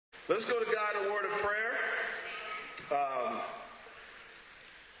Let's go to God in a word of prayer.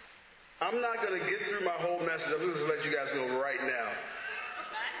 I'm not going to get through my whole message. I'm just going to let you guys know right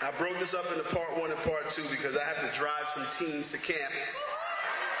now. I broke this up into part 1 and part 2 because I have to drive some teens to camp.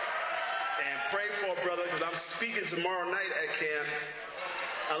 And pray for a brother because I'm speaking tomorrow night at camp.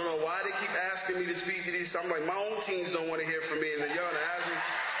 I don't know why they keep asking me to speak to these. I'm like, my own teens don't want to hear from me. And y'all going to ask me to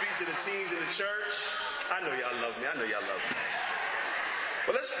speak to the teens in the church. I know y'all love me.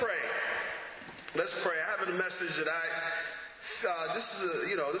 But let's pray. Let's pray. I have a message that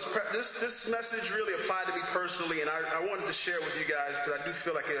this message really applied to me personally, and I wanted to share with you guys because I do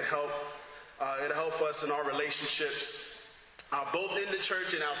feel like it'll help us in our relationships, both in the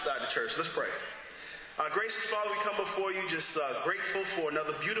church and outside the church. Let's pray. Gracious Father, we come before you just grateful for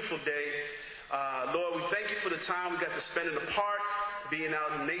another beautiful day. Lord, we thank you for the time we got to spend in the park, being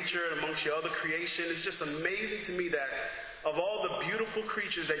out in nature and amongst your other creation. It's just amazing to me that of all the beautiful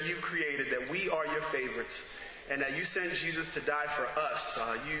creatures that you've created, that we are your favorites. And that you sent Jesus to die for us.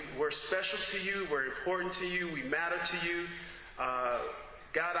 We're special to you. We're important to you. We matter to you.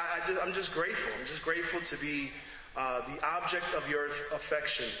 God, I'm just grateful. I'm just grateful to be the object of your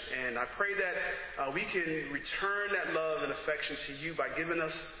affection. And I pray that we can return that love and affection to you by giving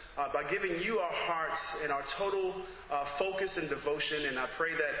you our hearts and our total focus and devotion. And I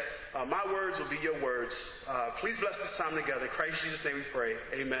pray that my words will be your words. Please bless this time together. In Christ Jesus' name we pray.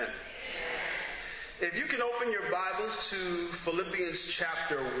 Amen. If you can open your Bibles to Philippians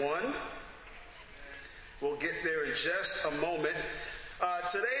chapter 1. We'll get there in just a moment.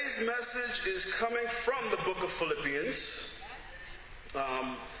 Today's message is coming from the book of Philippians.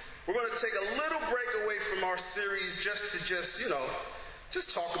 We're going to take a little break away from our series just to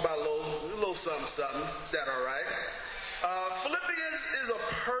talk about a little something. Is that all right? Philippians is a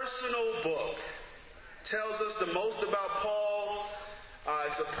personal book. Tells us the most about Paul.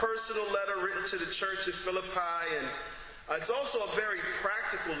 It's a personal letter written to the church at Philippi, and it's also a very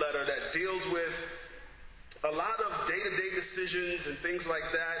practical letter that deals with a lot of day-to-day decisions and things like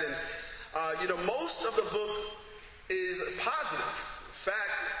that. And, most of the book is positive. In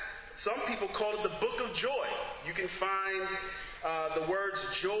fact, some people call it the book of joy. You can find the words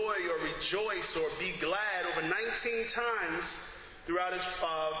joy or rejoice or be glad over 19 times throughout its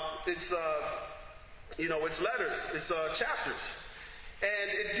letters, its chapters.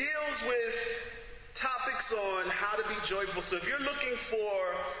 And it deals with topics on how to be joyful. So if you're looking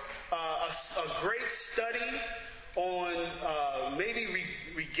for a great study on maybe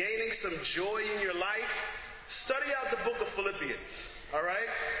regaining some joy in your life, study out the book of Philippians. All right?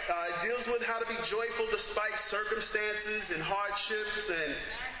 It deals with how to be joyful despite circumstances and hardships and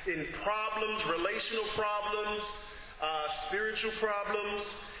in problems, relational problems, spiritual problems.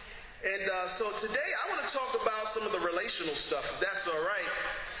 And so today I want to talk about some of the relational stuff, if that's all right.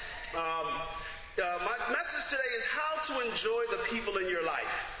 My message today is how to enjoy the people in your life.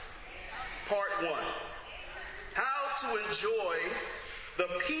 Part 1. How to enjoy the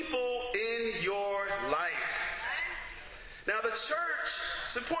people in your life. Now the church,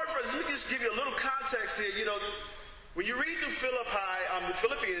 it's important for us, let me just give you a little context here. When you read through the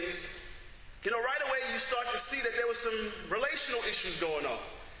Philippians, right away you start to see that there was some relational issues going on.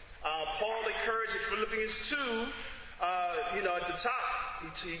 Paul encouraged in Philippians 2, at the top,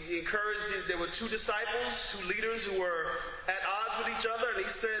 he encouraged, there were 2 disciples, 2 leaders who were at odds with each other, and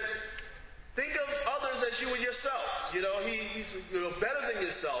he said, think of others as you and yourself. He's better than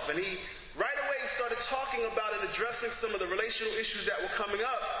yourself. And he right away started talking about and addressing some of the relational issues that were coming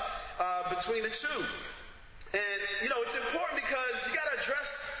up between the 2. And, it's important because you got to address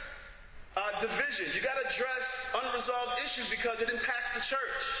division. You got to address unresolved issues because it impacts the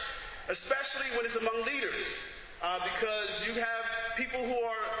church, especially when it's among leaders. Because you have people who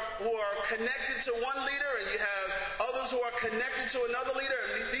are connected to one leader, and you have others who are connected to another leader,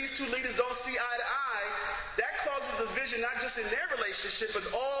 and these 2 leaders don't see eye to eye. That causes division not just in their relationship, but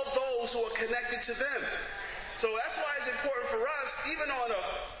all those who are connected to them. So that's why it's important for us, even on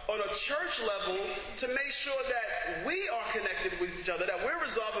a church level, to make sure that we are connected with each other, that we're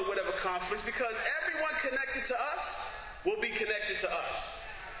resolving whatever conflicts, because everyone connected to us will be connected to us.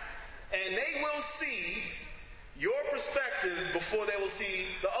 And they will see your perspective before they will see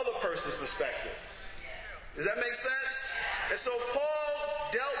the other person's perspective. Does that make sense? And so Paul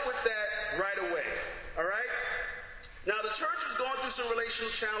dealt with that right away. All right? Now the church was going through some relational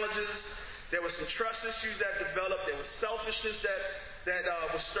challenges. There were some trust issues that developed. There was selfishness that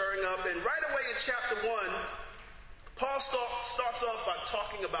was stirring up. And right away in chapter 1, Paul starts off by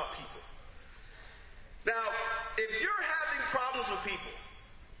talking about people. Now, if you're having problems with people,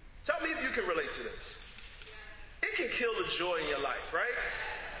 tell me if you can relate to this. It can kill the joy in your life, right?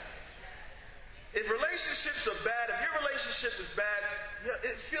 relationships are bad, if your relationship is bad,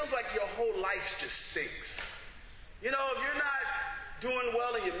 it feels like your whole life just stinks. You know, if you're not doing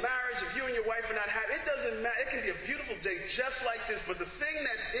well in your marriage, if you and your wife are not happy, it doesn't matter. It can be a beautiful day just like this, but the thing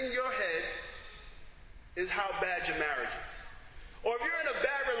that's in your head is how bad your marriage is. Or if you're in a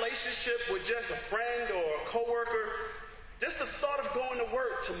bad relationship with just a friend or a coworker, just the thought of going to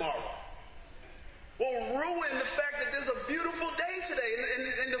work tomorrow will ruin the fact that there's a beautiful day today.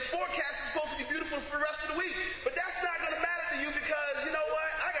 And the forecast is supposed to be beautiful for the rest of the week. But that's not going to matter to you because, you know what?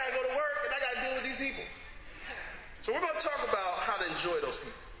 I got to go to work and I got to deal with these people. So we're going to talk about how to enjoy those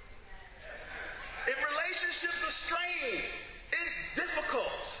people. If relationships are strained, it's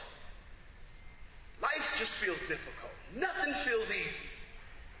difficult. Life just feels difficult. Nothing feels easy.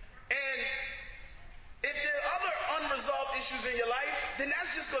 And if there are other unresolved issues in your life, then that's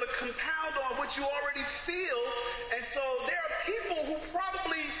just going to compound on what you already feel. And so there are people who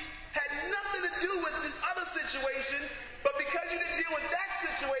probably had nothing to do with this other situation, but because you didn't deal with that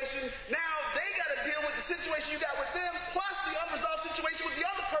situation, now they got to deal with the situation you got with them, plus the unresolved situation with the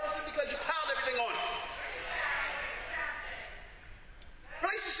other person because you piled everything on it.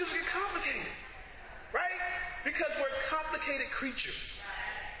 Relationships get complicated, right? Because we're complicated creatures.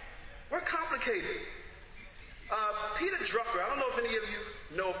 We're complicated. Peter Drucker, I don't know if any of you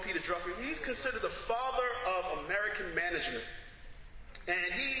know of Peter Drucker. He's considered the father of American management.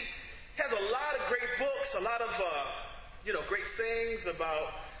 And he has a lot of great books, a lot of great sayings about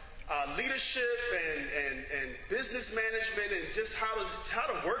leadership and business management and just how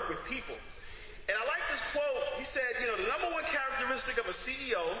to work with people. And I like this quote. He said, the number one characteristic of a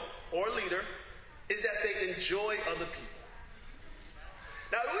CEO or a leader is that they enjoy other people.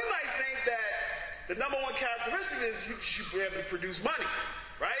 Now, we might think that the number one characteristic is you should be able to produce money,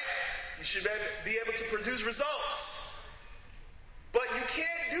 right? You should be able to produce results. But you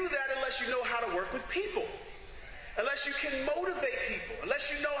can't do that unless you know how to work with people, unless you can motivate people, unless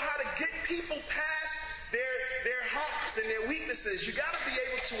you know how to get people past their humps and their weaknesses. You got to be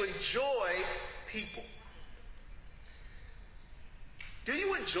able to enjoy people. Do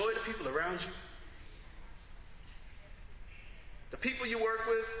you enjoy the people around you? The people you work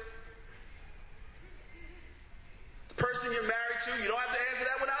with? The person you're married to? You don't have to answer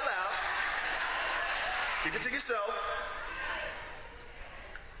that one out loud. Keep it to yourself.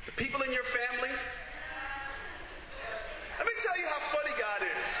 The people in your family? Let me tell you how funny God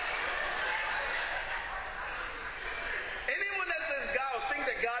is. Anyone that says God or think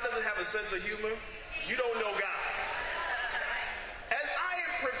that God doesn't have a sense of humor, you don't know God. As I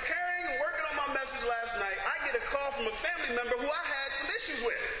am preparing and working on my message last night, I get a call from a family member who I had some issues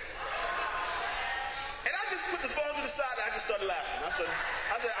with. And I just put the phone to the side and I just started laughing. I said,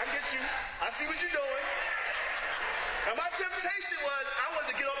 I get you. I see what you're doing. And my temptation was I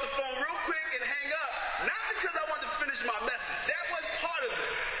wanted to get off the phone real quick and hang up. Not because I wanted to finish my message. That was part of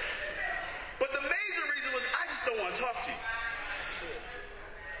it. But the major reason was I just don't want to talk to you.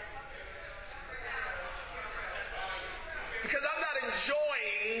 Because I'm not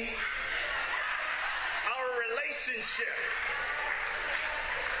enjoying our relationship.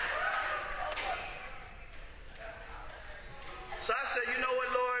 So I said, you know what,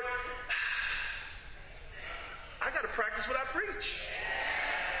 Lord? I got to practice what I preach.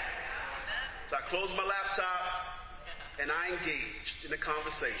 So I closed my laptop and I engaged in a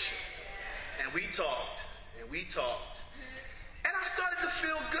conversation. And we talked and we talked. And I started to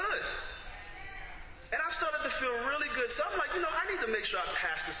feel good. And I started to feel really good. So I'm like, I need to make sure I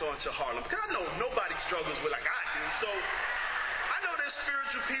pass this on to Harlem. Because I know nobody struggles with like I do. So I know there's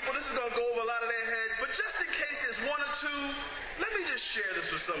spiritual people. This is going to go over a lot of their heads. But just in case there's one or two, let me just share this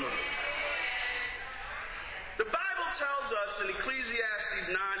with some of you. The Bible tells us in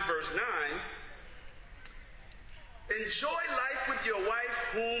Ecclesiastes 9, verse 9, enjoy life with your wife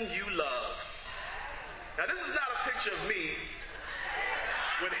whom you love. Now, this is not a picture of me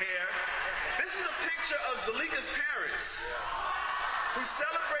with hair. This is a picture of Zalika's parents who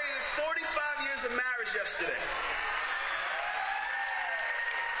celebrated 45 years of marriage yesterday.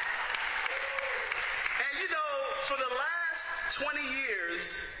 And for the last 20 years,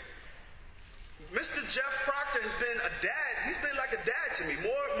 Mr. Jeff Proctor has been a dad. He's been like a dad to me,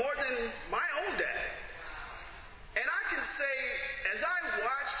 more than my own dad. And I can say, as I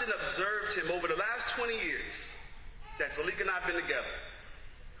watched and observed him over the last 20 years that Zalika and I have been together,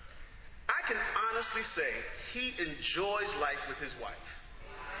 I can honestly say he enjoys life with his wife.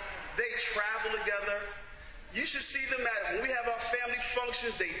 They travel together. You should see them when we have our family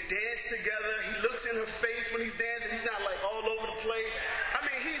functions, they dance together. He looks in her face when he's dancing. He's not like all over the place. I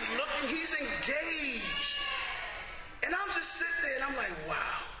mean, he's looking, he's engaged. And I'm just sitting there and I'm like,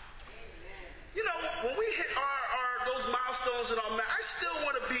 wow. When we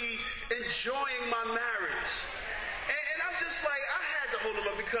enjoying my marriage. And I'm just like, I had to hold him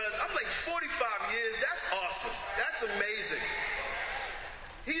up because I'm like 45 years. That's awesome. That's amazing.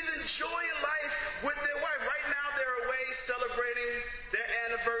 He's enjoying life with their wife. Right now they're away celebrating their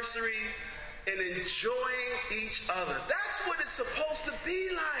anniversary and enjoying each other. That's what it's supposed to be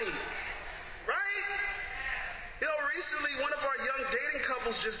like. Right? You know, recently one of our young dating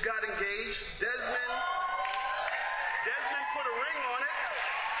couples just got engaged. Desmond put a ring on it.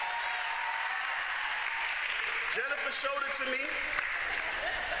 Jennifer showed it to me.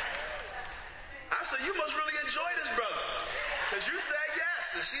 I said, you must really enjoy this, brother. Because you said yes.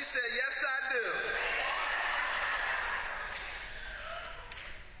 And she said, yes, I do.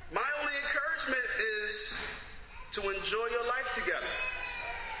 My only encouragement is to enjoy your life together.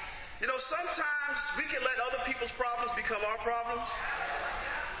 You know, sometimes we can let other people's problems become our problems.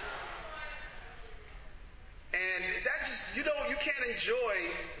 And that just, you know, you can't enjoy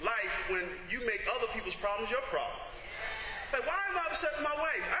life when you make other people's problems your problem. Like, why am I upset with my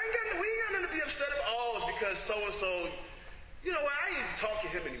wife? We ain't got nothing to be upset about. Oh, it's because so-and-so, you know what, I ain't even talk to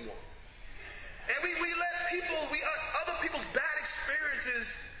him anymore. And we let other people's bad experiences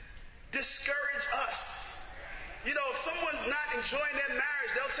discourage us. You know, if someone's not enjoying their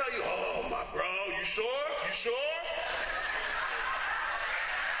marriage, they'll tell you, oh, my bro, you sure? You sure?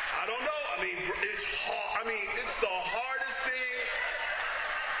 I don't know. I mean, it's hard. I mean, it's the hardest thing.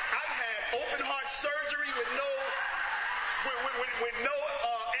 I've had open heart surgery with no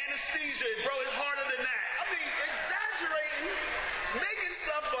anesthesia. Bro, it's harder than that. I mean, exaggerating, making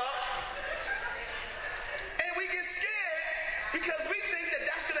stuff up, and we get scared because we think that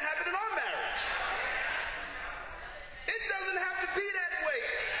that's going to happen in our marriage. It doesn't have to be that way.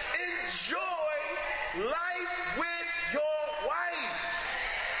 Enjoy life with your wife.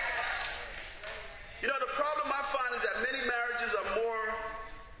 You know, the problem I find is that many marriages are more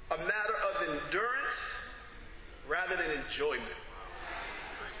a matter of endurance rather than enjoyment.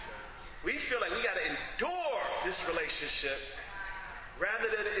 We feel like we got to endure this relationship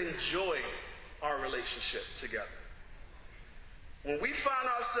rather than enjoy our relationship together. When we find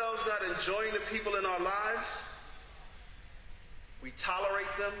ourselves not enjoying the people in our lives, we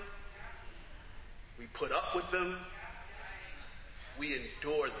tolerate them, we put up with them, we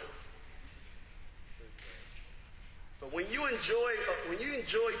endure them. But when you enjoy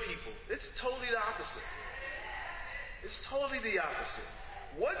people, it's totally the opposite. It's totally the opposite.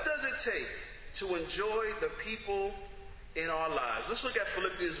 What does it take to enjoy the people in our lives? Let's look at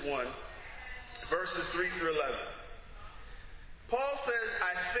Philippians 1, verses 3 through 11. Paul says,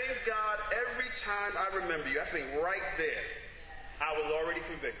 I thank God every time I remember you. I think right there, I was already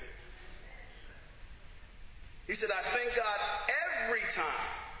convicted. He said, I thank God every time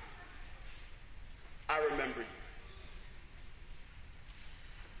I remember you.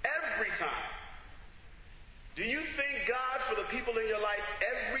 Every time. Do you thank God for the people in your life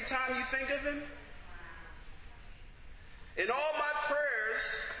every time you think of Him? In all my prayers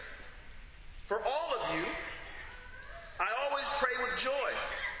for all of you, I always pray with joy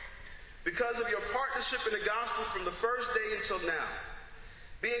because of your partnership in the gospel from the first day until now.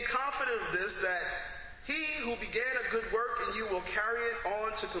 Being confident of this, that He who began a good work in you will carry it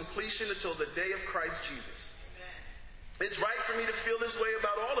on to completion until the day of Christ Jesus. It's right for me to feel this way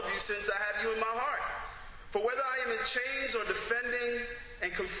about all of you since I have you in my heart. For whether I am in chains or defending and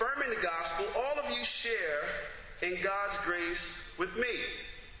confirming the gospel, all of you share in God's grace with me.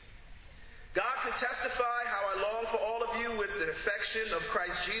 God can testify how I long for all of you with the affection of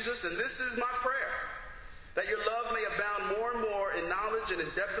Christ Jesus, and this is my prayer, that your love may abound more and more in knowledge and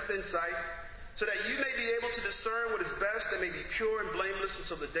in depth of insight, so that you may be able to discern what is best and may be pure and blameless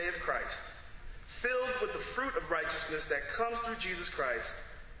until the day of Christ, filled with the fruit of righteousness that comes through Jesus Christ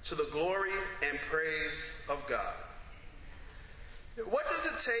to the glory and praise of God. What does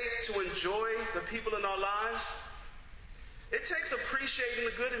it take to enjoy the people in our lives? It takes appreciating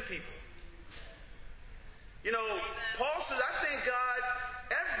the good in people. You know, Paul says, I thank God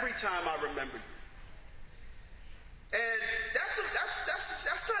every time I remember you. And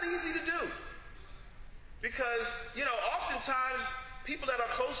that's not easy to do. Because, you know, oftentimes people that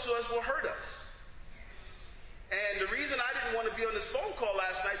are close to us will hurt us. And the reason I didn't want to be on this phone call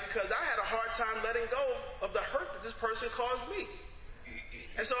last night because I had a hard time letting go of the hurt that this person caused me.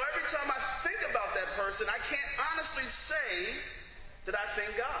 And so every time I think about that person, I can't honestly say that I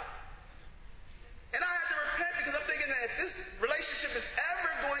thank God. And I had to repent because I'm thinking that if this relationship is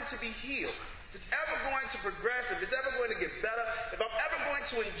ever going to be healed, if it's ever going to progress, if it's ever going to get better, if I'm ever going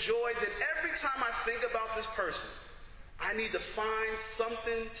to enjoy, then every time I think about this person, I need to find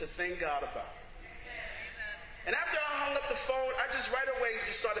something to thank God about. And after I hung up the phone, I just right away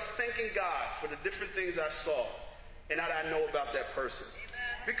just started thanking God for the different things I saw and that I know about that person.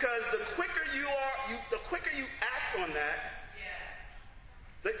 Because the quicker you act on that,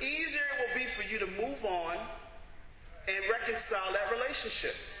 the easier it will be for you to move on and reconcile that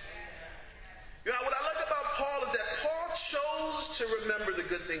relationship. You know, what I like about Paul is that Paul chose to remember the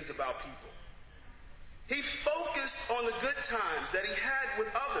good things about people. He focused on the good times that he had with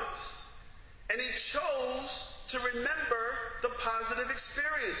others. And he chose to remember the positive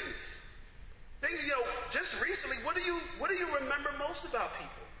experiences. Think, just recently, what do you remember most about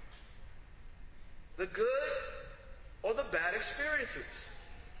people? The good or the bad experiences?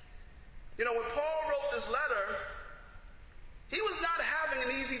 When Paul wrote this letter, he was not having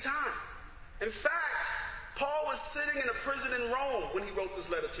an easy time. In fact, Paul was sitting in a prison in Rome when he wrote this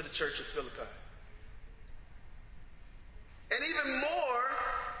letter to the church of Philippi. And even more,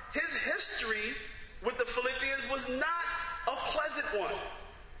 his history with the Philippians was not a pleasant one.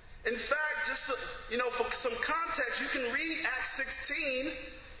 In fact, just for some context, you can read Acts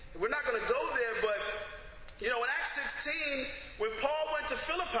 16. We're not going to go there, but in Acts 16, when Paul went to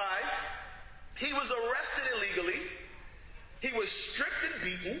Philippi, he was arrested illegally. He was stripped and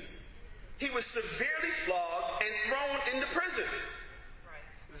beaten. He was severely flogged and thrown into prison.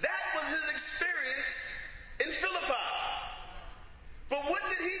 That was his experience in Philippi. But what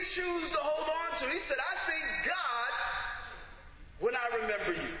did he choose to hold on to? He said, I thank God when I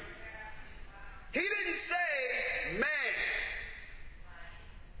remember you. He didn't say, man,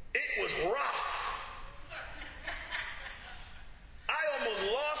 it was rough. I almost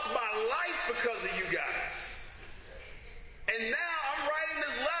lost my life because of you guys. And now I'm writing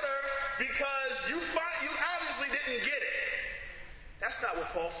this letter because you obviously didn't get it. That's not what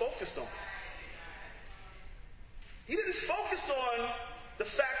Paul focused on. He didn't focus on the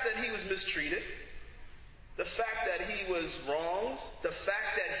fact that he was mistreated, the fact that he was wronged, the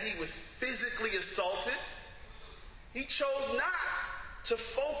fact that he was physically assaulted. He chose not to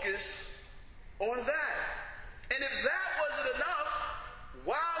focus on that. And if that wasn't enough,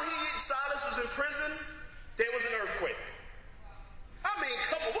 while Silas was in prison, there was an earthquake. I mean,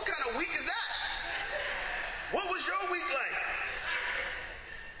 come on, what kind of week is that? What was your week like?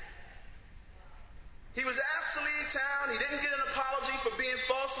 He was asked to leave town. He didn't get an apology for being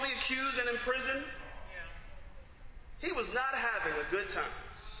falsely accused and imprisoned. He was not having a good time.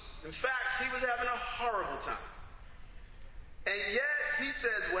 In fact, he was having a horrible time. And yet, he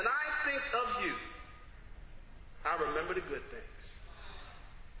says, when I think of you, I remember the good things.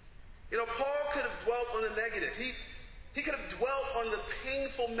 Paul could have dwelt on the negative. He could have dwelt on the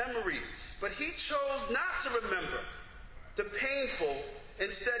painful memories, but he chose not to remember the painful.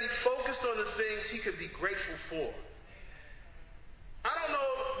 Instead, he focused on the things he could be grateful for. I don't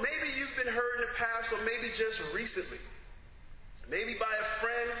know, maybe you've been hurt in the past, or maybe just recently. Maybe by a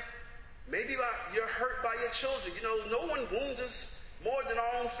friend, maybe you're hurt by your children. No one wounds us more than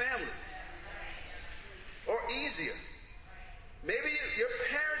our own family. Or easier. Maybe your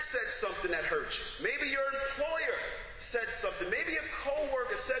parents said something that hurt you. Maybe your employer said something. Maybe a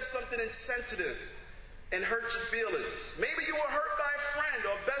coworker said something insensitive and hurt your feelings. Maybe you were hurt by a friend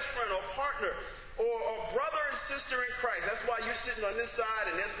or a best friend or partner or brother and sister in Christ. That's why you're sitting on this side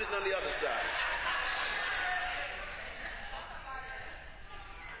and they're sitting on the other side.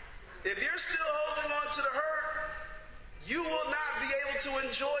 If you're still holding on to the hurt, you will not be able to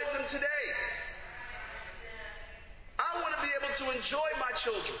enjoy them today. I want to be able to enjoy my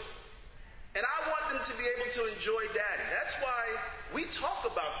children. And I want them to be able to enjoy Daddy. That's why we talk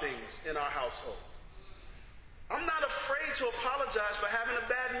about things in our household. I'm not afraid to apologize for having a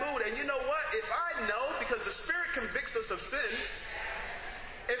bad mood. And you know what? If I know, because the Spirit convicts us of sin,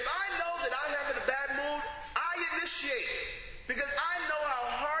 if I know that I'm having a bad mood, I initiate. Because I know how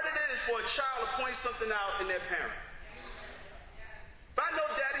hard it is for a child to point something out in their parent. If I know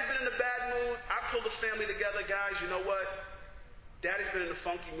Daddy's been in a bad mood, I pull the family together. Guys, you know what? Daddy's been in a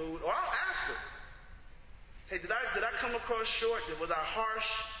funky mood. Or I'll ask them. Hey, did I come across short? Was I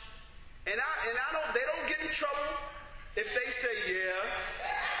harsh? And they don't get in trouble if they say, yeah.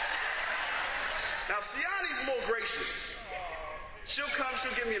 Now, Siani's more gracious. She'll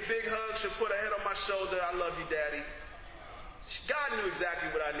give me a big hug. She'll put her head on my shoulder. I love you, Daddy. God knew exactly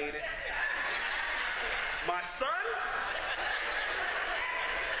what I needed. My son?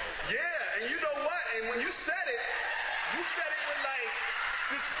 Yeah, and you know what? And when you said it with like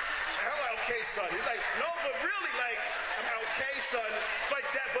this, okay, son. He's like, no, but really, like, I'm okay, son. Like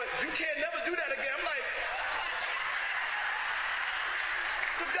that, but you can't never do that again. I'm like,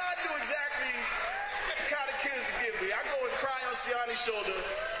 so God knew exactly the kind of kids to give me. I go and cry on Siani's shoulder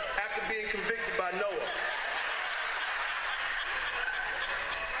after being convicted by Noah.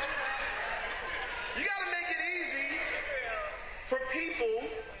 people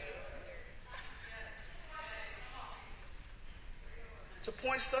to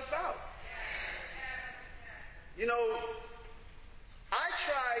point stuff out. You know, I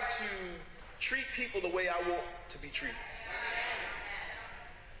try to treat people the way I want to be treated.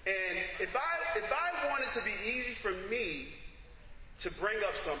 And if I want it to be easy for me to bring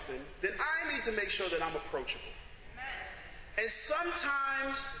up something, then I need to make sure that I'm approachable. And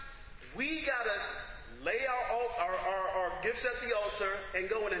sometimes we gotta lay our gifts at the altar and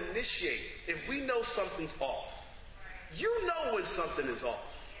go and initiate if we know something's off. You know when something is off.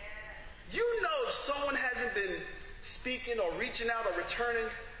 You know if someone hasn't been speaking or reaching out or returning.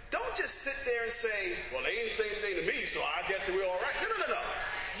 Don't just sit there and say, well, they ain't saying anything to me, so I guess we're all right. No.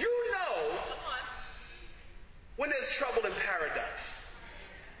 You know when there's trouble in paradise.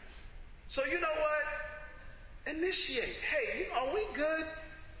 So you know what? Initiate. Hey, are we good?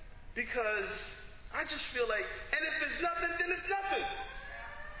 Because I just feel like, and if there's nothing, then it's nothing.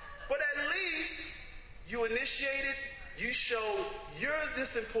 But at least you initiated, you showed you're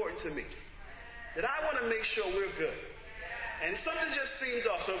this important to me, that I want to make sure we're good. And something just seemed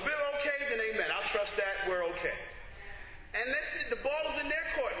off. So if we're okay, then amen. I'll trust that we're okay. And that's it. The ball's in their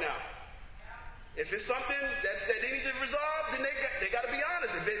court now. If it's something that they need to resolve, then they got to be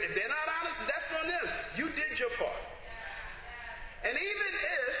honest. If they're not honest, that's on them. You did your part. And even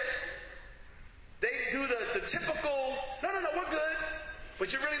if they do the typical, no, we're good,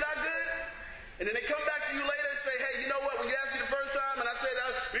 but you're really not good, and then they come back to you later and say, hey, you know what, when you asked me the first time and I said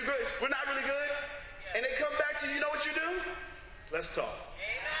we're not really good, and they come back to you, you know what you do? Let's talk.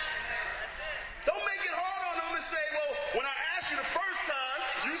 Don't make it hard on them and say, well, when I asked you the first time,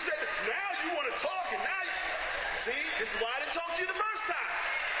 you said, now you want to talk, and now you... See, this is why I didn't talk to you the first time.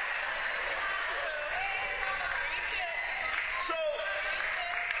 So,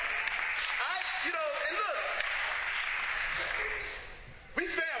 and look, we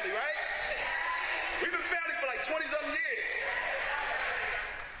family, right? We've been family for like 20-something years.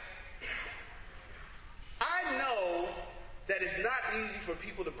 I know that it's not easy for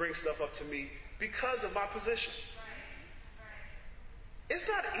people to bring stuff up to me because of my position. It's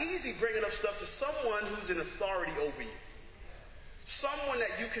not easy bringing up stuff to someone who's in authority over you. Someone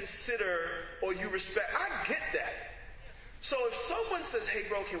that you consider or you respect. I get that. So if someone says, hey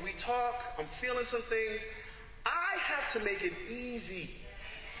bro, can we talk? I'm feeling some things. I have to make it easy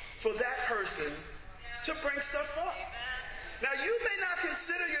for that person to bring stuff up. Now, you may not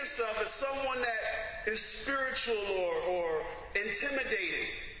consider yourself as someone that is spiritual or intimidating.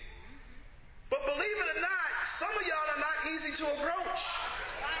 But believe it or not, some of y'all are not easy to approach.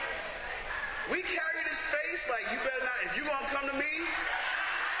 We carry this face like you better not, if you're going to come to me,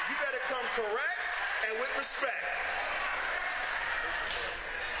 you better come correct and with respect.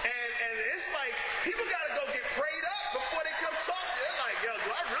 And it's like, people got to go get prayed up before they come talk. They're like, yo, do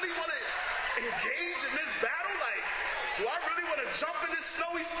I really want to engage in this battle? Like, do I really want to jump in this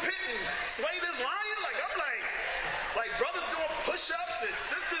snowy pit and slay this lion? Like, I'm like brothers doing push-ups and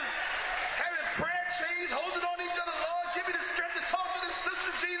sisters having prayer chains, holding on to each other. Lord, give me the strength to talk to this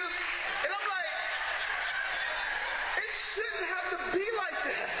sister, Jesus. And I'm like, it shouldn't have to be like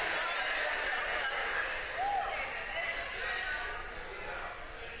that.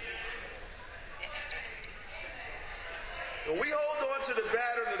 When we hold on to the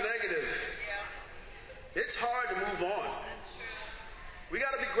bad or the negative, it's hard to move on. We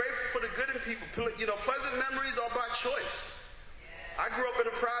got to be grateful for the good in people. You know, pleasant memories are by choice. I grew up in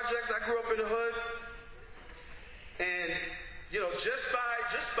the projects. I grew up in the hood. And, you know, just by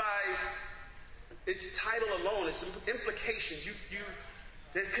its title alone, its implication,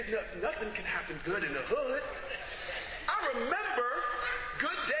 nothing can happen good in the hood. I remember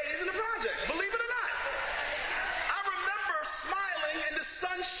good days in the projects, believe it or not. I remember smiling and the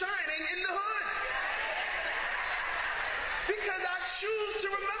sun shining in the hood. Because I choose to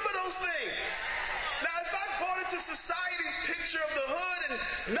remember those things. Now, if I bought into society's picture of the hood and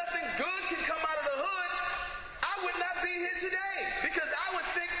nothing good can come out of the hood, I would not be here today because I would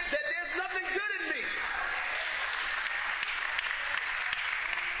think that there's nothing good in me.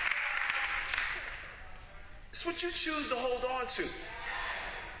 It's what you choose to hold on to.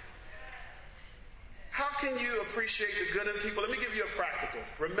 How can you appreciate the good in people? Let me give you a practical.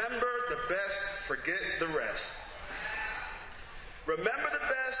 Remember the best, forget the rest. Remember the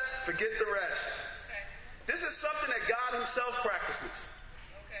best, forget the rest. This is something that God himself practices.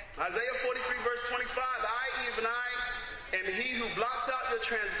 Isaiah 43 verse 25, even I am he who blots out your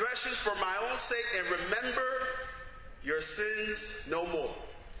transgressions for my own sake and remember your sins no more.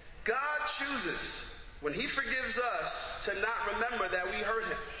 God chooses, when he forgives us, to not remember that we hurt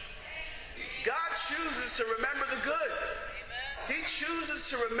him. God chooses to remember the good. He chooses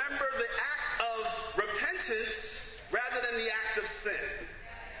to remember the act of repentance rather than the act of sin.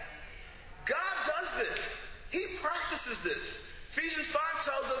 God does this. He practices this. Ephesians 5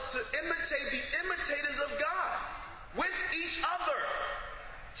 tells us to be imitators of God with each other.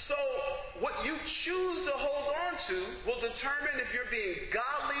 So what you choose to hold on to will determine if you're being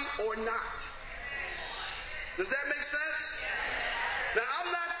godly or not. Does that make sense? Now,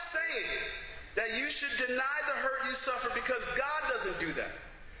 I'm not saying that you should deny the hurt you suffer, because God doesn't do that.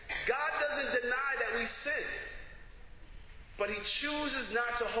 God doesn't deny that we sin. But He chooses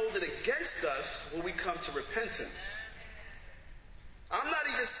not to hold it against us when we come to repentance. I'm not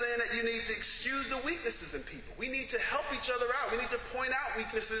even saying that you need to excuse the weaknesses in people. We need to help each other out. We need to point out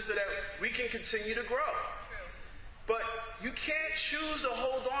weaknesses so that we can continue to grow. But you can't choose to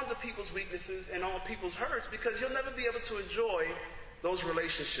hold on to people's weaknesses and all people's hurts, because you'll never be able to enjoy those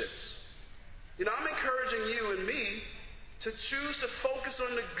relationships. You know, I'm encouraging you and me to choose to focus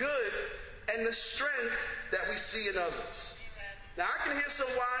on the good and the strength that we see in others. Now, I can hear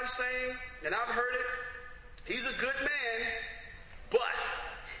some wives saying, and I've heard it, he's a good man, but,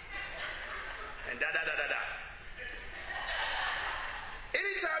 and da-da-da-da-da.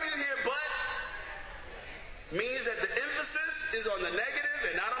 Anytime you hear but, means that the emphasis is on the negative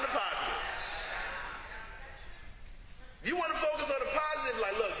and not on the positive. You want to focus on the positive,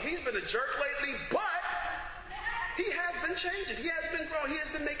 like, look, he's been a jerk lately, but he has been changing. He has been growing. He has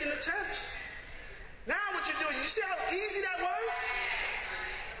been making attempts. Now what you're doing, you see how easy that was?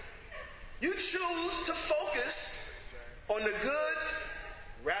 You choose to focus on the good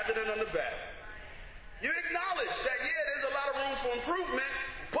rather than on the bad. You acknowledge that, yeah, there's a lot of room for improvement,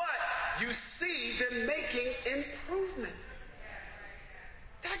 but you see them making improvement.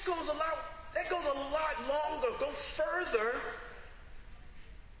 That goes a lot longer, go further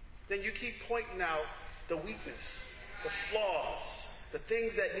than you keep pointing out the weakness, the flaws, the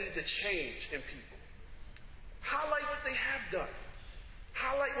things that need to change in people. Highlight what they have done.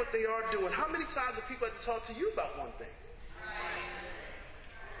 Highlight what they are doing. How many times have people had to talk to you about one thing?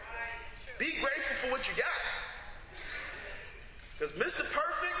 Be grateful for what you got. Because Mr.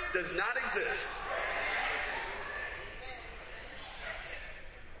 Perfect does not exist.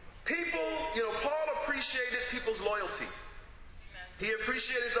 People, Paul appreciated people's loyalty. He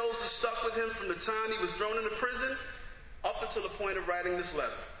appreciated those who stuck with him from the time he was thrown into prison up until the point of writing this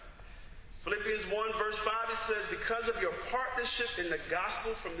letter. Philippians 1 verse 5, it says, because of your partnership in the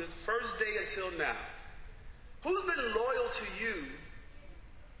gospel from the first day until now. Who's been loyal to you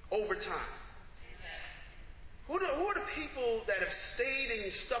over time? Who are the people that have stayed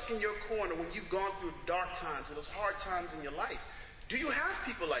and stuck in your corner when you've gone through dark times and those hard times in your life? Do you have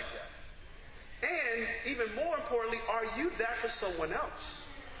people like that? And even more importantly, are you that for someone else?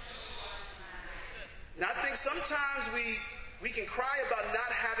 And I think sometimes we can cry about not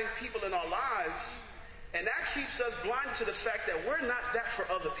having people in our lives, and that keeps us blind to the fact that we're not that for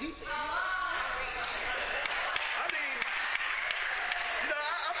other people. I mean,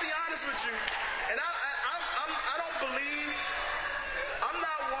 I'll be honest with you, and I don't believe, I'm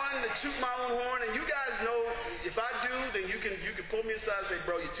not one to toot my own horn, and you guys know if I do, then you can pull me aside and say,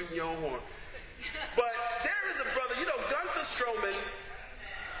 bro, you're tooting your own horn. But there is a brother, Gunther Strowman.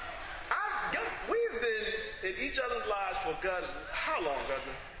 We've been in each other's lives for how long,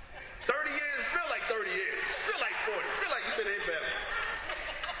 Gunther? 30 years? Feel like 30 years. Feel like 40. Feel like you've been in forever.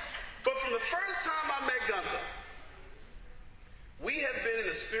 But from the first time I met Gunther, we have been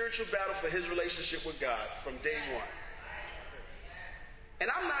in a spiritual battle for his relationship with God from day one. And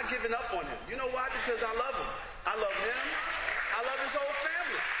I'm not giving up on him. You know why? Because I love him. I love him. I love his whole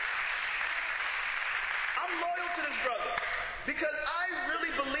family. I'm loyal to this brother because I really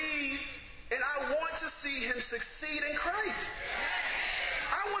believe and I want to see him succeed in Christ.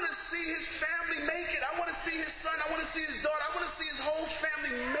 I want to see his family make it. I want to see his son. I want to see his daughter. I want to see his whole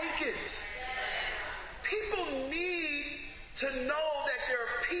family make it. People need to know that there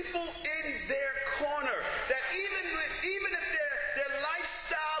are people in their corner. That even if their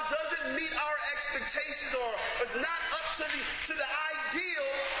lifestyle doesn't meet our expectations or is not up to the ideal,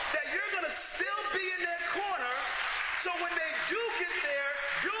 that you're going to still be in their corner. So when they do get there,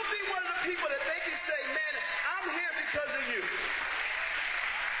 you'll be one of the people that they can say, man, I'm here because of you.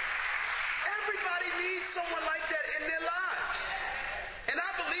 Everybody needs someone like that in their lives. And I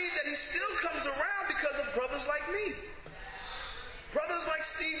believe that he still comes around because of brothers like me. Brothers like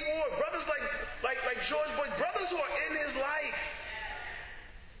Steve Ward, brothers like George Boyd, brothers who are in his life.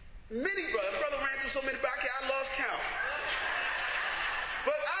 Many brothers. Brother ran through so many back here, I lost count.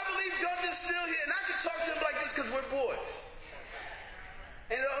 But I believe Gunther's still here, and I can talk to him like this because we're boys.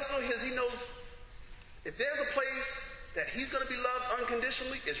 And also he knows if there's a place that he's going to be loved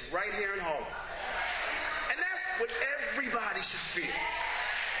unconditionally is right here in Harlem. And that's what everybody should feel.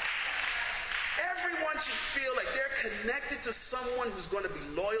 Everyone should feel like they're connected to someone who's going to be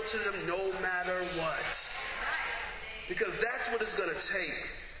loyal to them no matter what. Because that's what it's going to take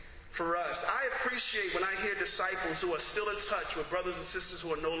for us. I appreciate when I hear disciples who are still in touch with brothers and sisters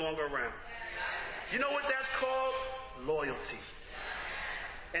who are no longer around. You know what that's called? Loyalty.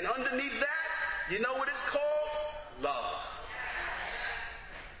 And underneath that, you know what it's called? Love.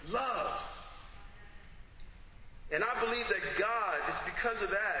 Love. And I believe that God, it's because of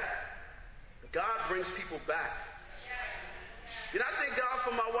that, God brings people back. You know, I thank God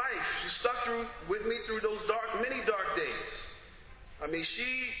for my wife. She stuck with me through those many dark days. I mean,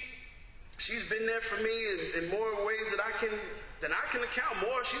 she's been there for me in more ways than I can account.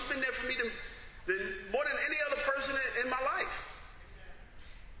 She's been there for me more than any other person in my life.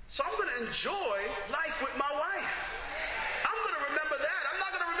 So I'm going to enjoy life with my wife. I'm going to remember that. I'm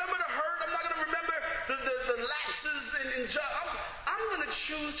not going to remember the hurt. I'm not going to remember the lapses in job. I'm going to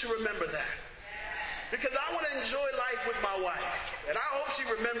choose to remember that. Because I want to enjoy life with my wife. And I hope she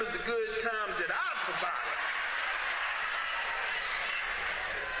remembers the good times that I've provided.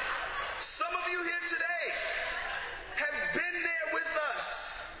 Some of you here today have been there with us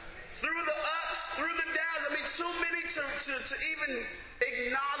through the ups, through the downs. I mean, too many to even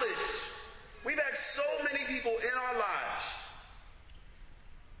acknowledge. We've had so many people in our lives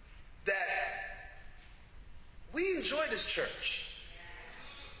that we enjoy this church.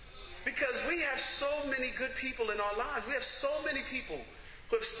 Because we have so many good people in our lives. We have so many people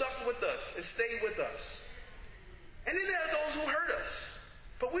who have stuck with us and stayed with us. And then there are those who hurt us.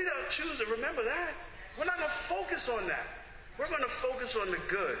 But we don't choose to remember that. We're not going to focus on that. We're going to focus on the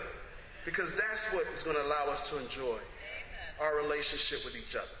good. Because that's what is going to allow us to enjoy our relationship with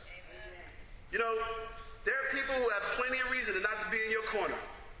each other. You know, there are people who have plenty of reason to not to be in your corner.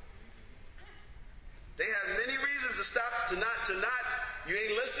 They have many reasons to not. You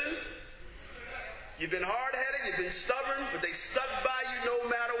ain't listened. You've been hard-headed. You've been stubborn. But they stuck by you no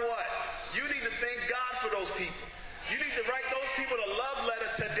matter what. You need to thank God for those people. You need to write those people a love letter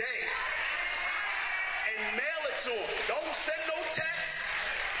today. And mail it to them. Don't send no text.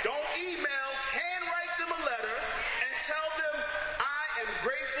 Don't email. Handwrite them a letter. And tell them, I am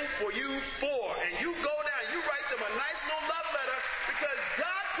grateful for you for. And you go down. You write them a nice little love letter. Because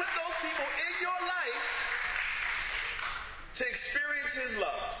God put those people in your life to experience His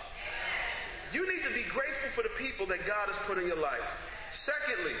love. You need to be grateful for the people that God has put in your life.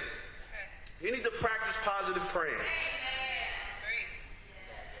 Secondly, you need to practice positive praying.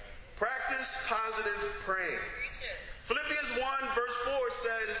 Practice positive praying. Philippians 1 verse 4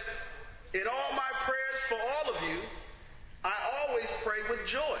 says, in all my prayers for all of you, I always pray with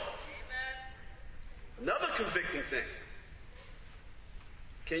joy. Another convicting thing.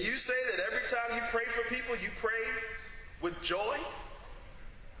 Can you say that every time you pray for people, you pray with joy?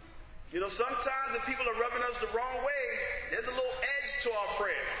 You know, sometimes if people are rubbing us the wrong way, there's a little edge to our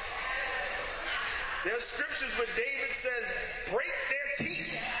prayers. There's scriptures where David says, break their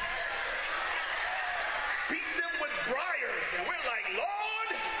teeth. Beat them with briars. And we're like,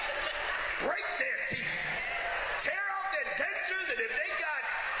 Lord, break their teeth. Tear out their dentures. And if they got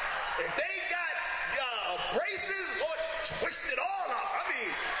braces, Lord, twist it all out. I mean,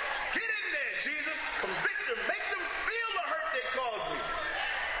 get in there, Jesus. Convict them. Make them feel the hurt they caused me.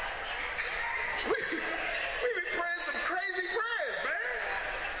 We be praying some crazy prayers, man.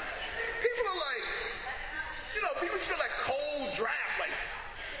 People are like, you know, people feel like cold draft, like,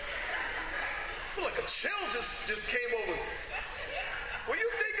 I feel like a chill just came over. When you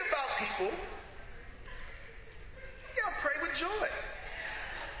think about people, you gotta pray with joy,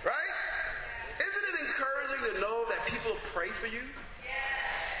 right? Isn't it encouraging to know that people pray for you?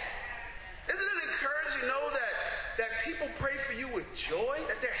 Isn't it encouraging to know that people pray for you with joy?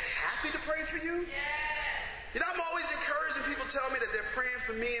 That they're happy to pray for you? You know, I'm always encouraged when people tell me that they're praying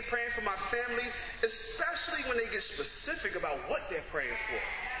for me and praying for my family, especially when they get specific about what they're praying for.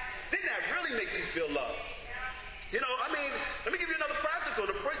 Then that really makes me feel loved. You know, I mean, let me give you another practical.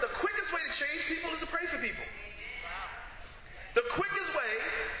 The quickest way to change people is to pray for people. The quickest way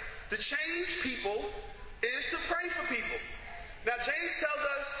to change people is to pray for people. Now, James tells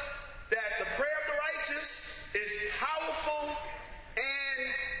us that the prayer of the righteous is powerful and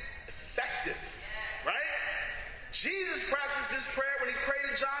effective. Right? Jesus practiced this prayer when he prayed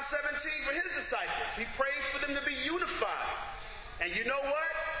in John 17 for his disciples. He prayed for them to be unified. And you know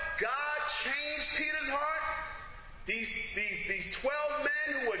what? God changed Peter's heart. These 12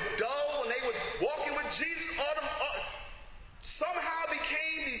 men who were dull when they were walking with Jesus somehow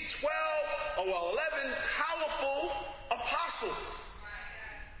became these 12 or 11 powerful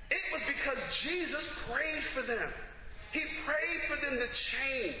for them. He prayed for them to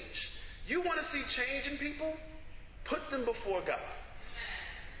change. You want to see change in people? Put them before God.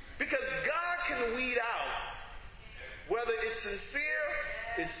 Because God can weed out whether it's sincere,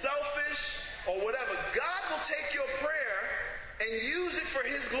 it's selfish, or whatever. God will take your prayer and use it for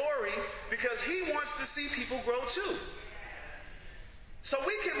His glory because He wants to see people grow too. So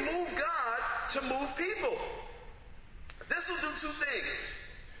we can move God to move people. This will do two things.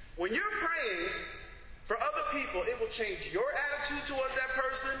 When you're praying for other people, it will change your attitude towards that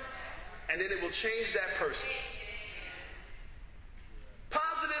person, and then it will change that person.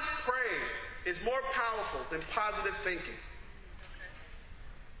 Positive praying is more powerful than positive thinking.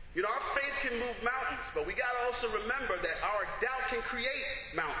 You know, our faith can move mountains, but we got to also remember that our doubt can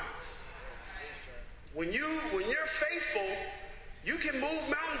create mountains. When you're faithful, you can move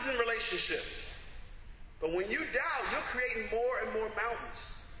mountains in relationships. But when you doubt, you're creating more and more mountains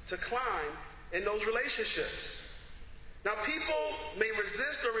to climb in those relationships. Now, people may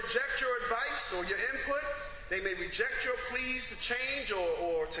resist or reject your advice or your input. They may reject your pleas to change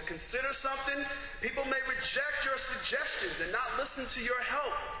or to consider something. People may reject your suggestions and not listen to your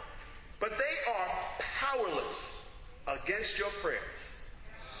help. But they are powerless against your prayers.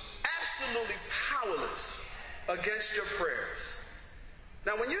 Absolutely powerless against your prayers.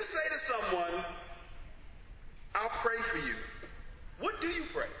 Now, when you say to someone, I'll pray for you, what do you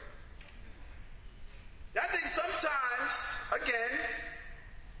pray? I think sometimes, again,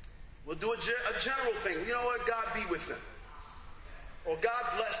 we'll do a general thing. You know what? God be with them. Or God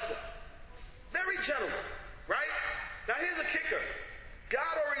bless them. Very general, right? Now here's a kicker.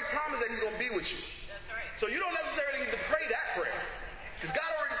 God already promised that He's going to be with you. That's right. So you don't necessarily need to pray that prayer. Because God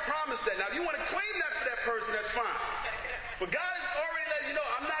already promised that. Now if you want to claim that for that person, that's fine. But God has already let you know,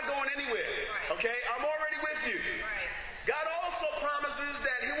 I'm not going anywhere. Okay? I'm already with you. Right. God also promises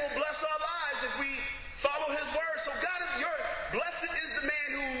that He will bless our lives if we follow His word. So God is blessed is the man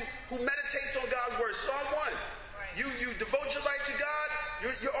who meditates on God's word. Psalm 1. Right. You devote your life to God,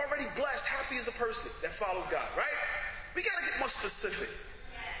 you're already blessed. Happy is a person that follows God, right? We got to get more specific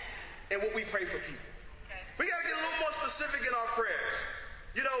in what we pray for people. Okay. We got to get a little more specific in our prayers.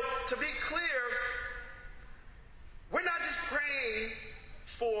 You know, to be clear, we're not just praying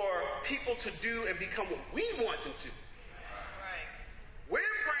for people to do and become what we want them to. Right.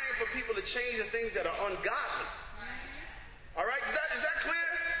 We're praying for people to change the things that are ungodly. All right? Is that clear?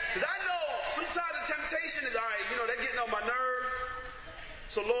 Because I know sometimes the temptation is, all right, you know, they're getting on my nerve.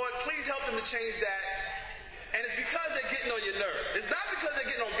 So, Lord, please help them to change that. And it's because they're getting on your nerve. It's not because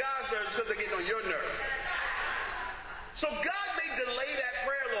they're getting on God's nerve, it's because they're getting on your nerve. So God may delay that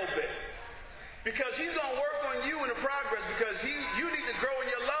prayer a little bit. Because He's going to work on you in the progress because you need to grow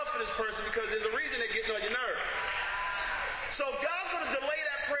in your love for this person because there's a reason they're getting on your nerve. So God's going to delay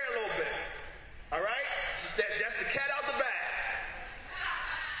that prayer a little bit. All right? That's the cat out the bag.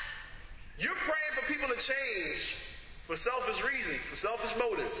 You're praying for people to change for selfish reasons, for selfish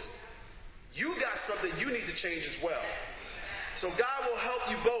motives. You got something you need to change as well. So God will help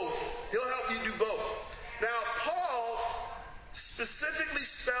you both. He'll help you do both. Now, Paul specifically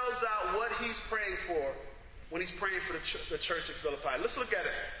spells out what he's praying for when he's praying for the church at Philippi. Let's look at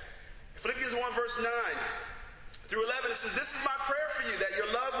it. Philippians 1 verse 9 through 11, it says, "This is my prayer for you, that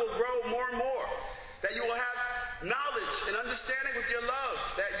your love will grow more and more, that you will have knowledge and understanding with your love,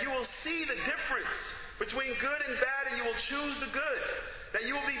 that you will see the difference between good and bad, and you will choose the good, that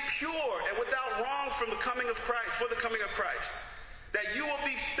you will be pure and without wrong for the coming of Christ, that you will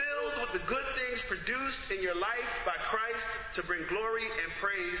be filled with the good things produced in your life by Christ to bring glory and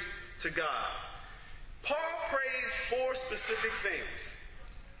praise to God." Paul prays four specific things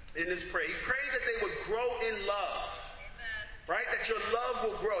in this prayer. He prayed that they would grow in love. Right? That your love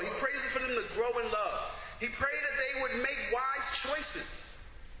will grow. He prays for them to grow in love. He prayed that they would make wise choices.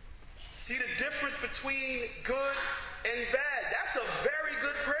 See the difference between good and bad. That's a very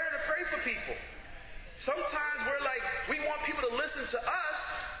good prayer to pray for people. Sometimes we're like, we want people to listen to us.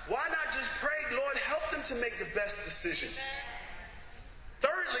 Why not just pray, Lord, help them to make the best decision?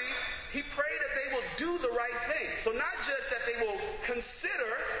 Thirdly, he prayed that they will do the right thing. So not just that they will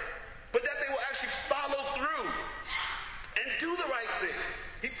consider, but that they will actually follow through and do the right thing.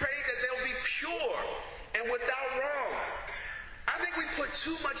 He prayed that they'll be pure and without wrong. I think we put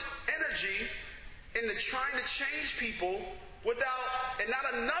too much energy into trying to change people and not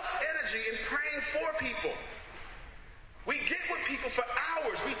enough energy in praying for people. We get with people for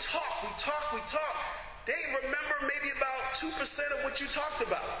hours. We talk. They remember maybe about 2% of what you talked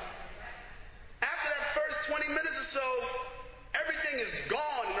about. After that first 20 minutes or so, everything is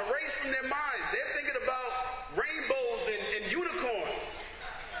gone and erased from their minds. They're thinking about rainbows and unicorns.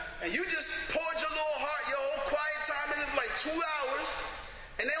 And you just poured your little heart, your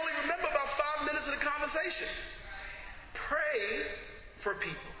and they only remember about 5 minutes of the conversation. Pray for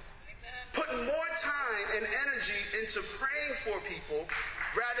people. Put more time and energy into praying for people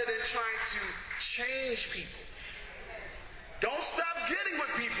rather than trying to change people. Don't stop getting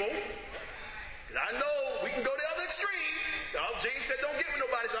with people. I know we can go the other extreme. James said don't get with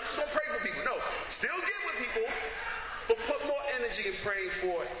nobody, so I'm just going to pray for people. No, still get with people, but put more energy in praying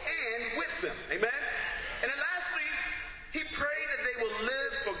for and with them. Amen? And then lastly, he prayed that they will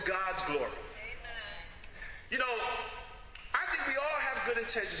live for God's glory. You know, I think we all have good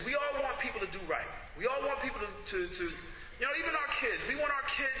intentions. We all want people to do right. We all want people to even our kids. We want our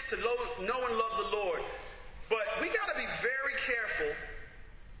kids to know and love the Lord. But we got to be very careful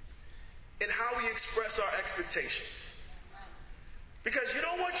in how we express our expectations. Because you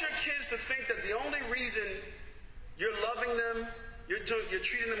don't want your kids to think that the only reason you're loving them, you're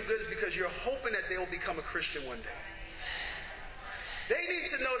treating them good is because you're hoping that they will become a Christian one day. They need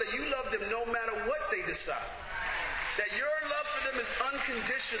to know that you love them no matter what they decide. That your love for them is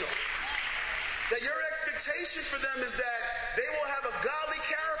unconditional. That your expectation for them is that they will have a godly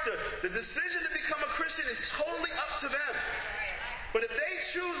character. The decision to become a Christian is totally up to them. But if they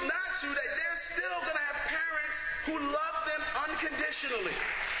choose not to, that they're still going to have parents who love them unconditionally.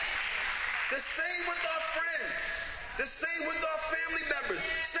 The same with our friends. The same with our family members.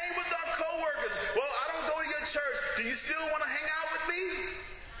 Same with our co-workers. Well, I don't go to your church. Do you still want to hang out with me?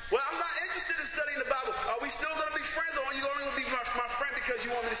 Well, I'm not interested in studying the Bible. Are we still going to be friends, or are you only going to be my friend because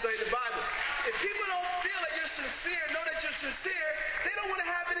you want me to study the Bible? If people don't feel that you're sincere, know that you're sincere, they don't want to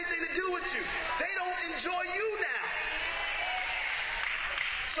have anything to do with you. They don't enjoy you now.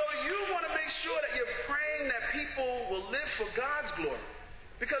 So you want to make sure that you're praying that people will live for God's glory.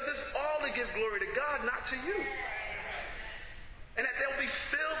 Because it's all to give glory to God, not to you. And that they'll be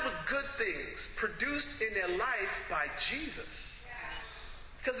filled with good things produced in their life by Jesus.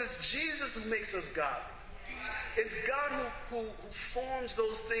 Because it's Jesus who makes us godly. It's God who forms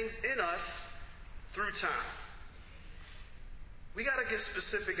those things in us through time. We got to get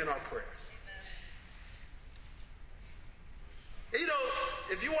specific in our prayers. You know,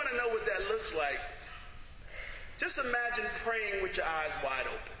 if you want to know what that looks like, just imagine praying with your eyes wide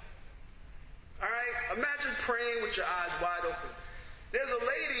open. All right? Imagine praying with your eyes wide open. There's a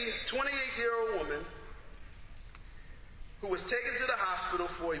lady, 28-year-old woman, who was taken to the hospital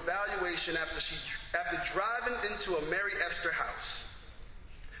for evaluation after driving into a Mary Esther house.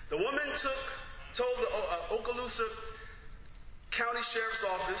 The woman told the Okaloosa County Sheriff's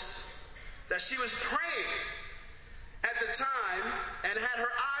Office that she was praying at the time and had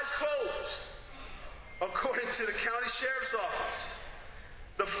her eyes closed, according to the county sheriff's office.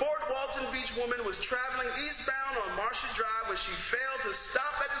 The Fort Walton Beach woman was traveling eastbound on Marcia Drive when she failed to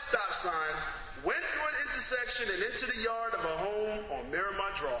stop at the stop sign, went through an intersection and into the yard of a home on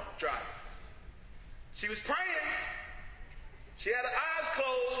Miramar Drive. She was praying. She had her eyes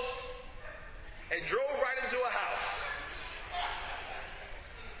closed and drove right into a house.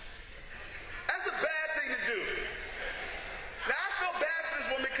 That's a bad thing to do. Now, I feel bad for this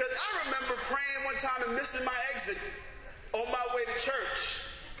woman because I remember praying one time and missing my exit on my way to church.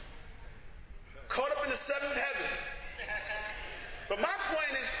 Caught up in the seventh heaven. But my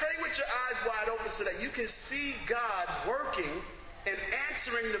point is, pray with your eyes wide open so that you can see God working and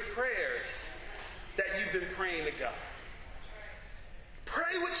answering the prayers that you've been praying to God.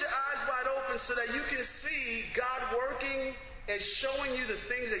 Pray with your eyes wide open so that you can see God working and showing you the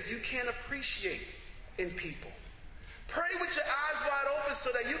things that you can't appreciate in people. Pray with your eyes wide open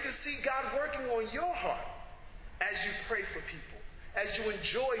so that you can see God working on your heart as you pray for people, as you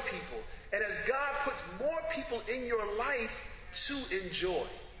enjoy people, and as God puts more people in your life to enjoy.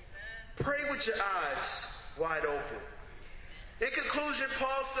 Pray with your eyes wide open. In conclusion,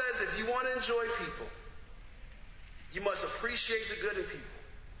 Paul says if you want to enjoy people, you must appreciate the good in people.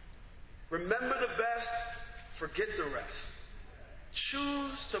 Remember the best, forget the rest.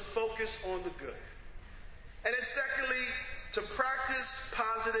 Choose to focus on the good. And then secondly, to practice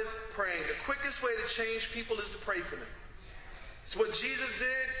positive praying. The quickest way to change people is to pray for them. It's what Jesus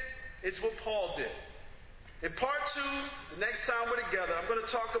did. It's what Paul did. In part 2, the next time we're together, I'm going to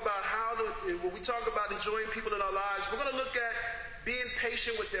talk about when we talk about enjoying people in our lives, we're going to look at being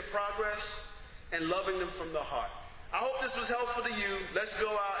patient with their progress and loving them from the heart. I hope this was helpful to you. Let's go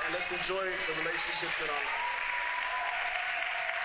out and let's enjoy the relationships in our lives.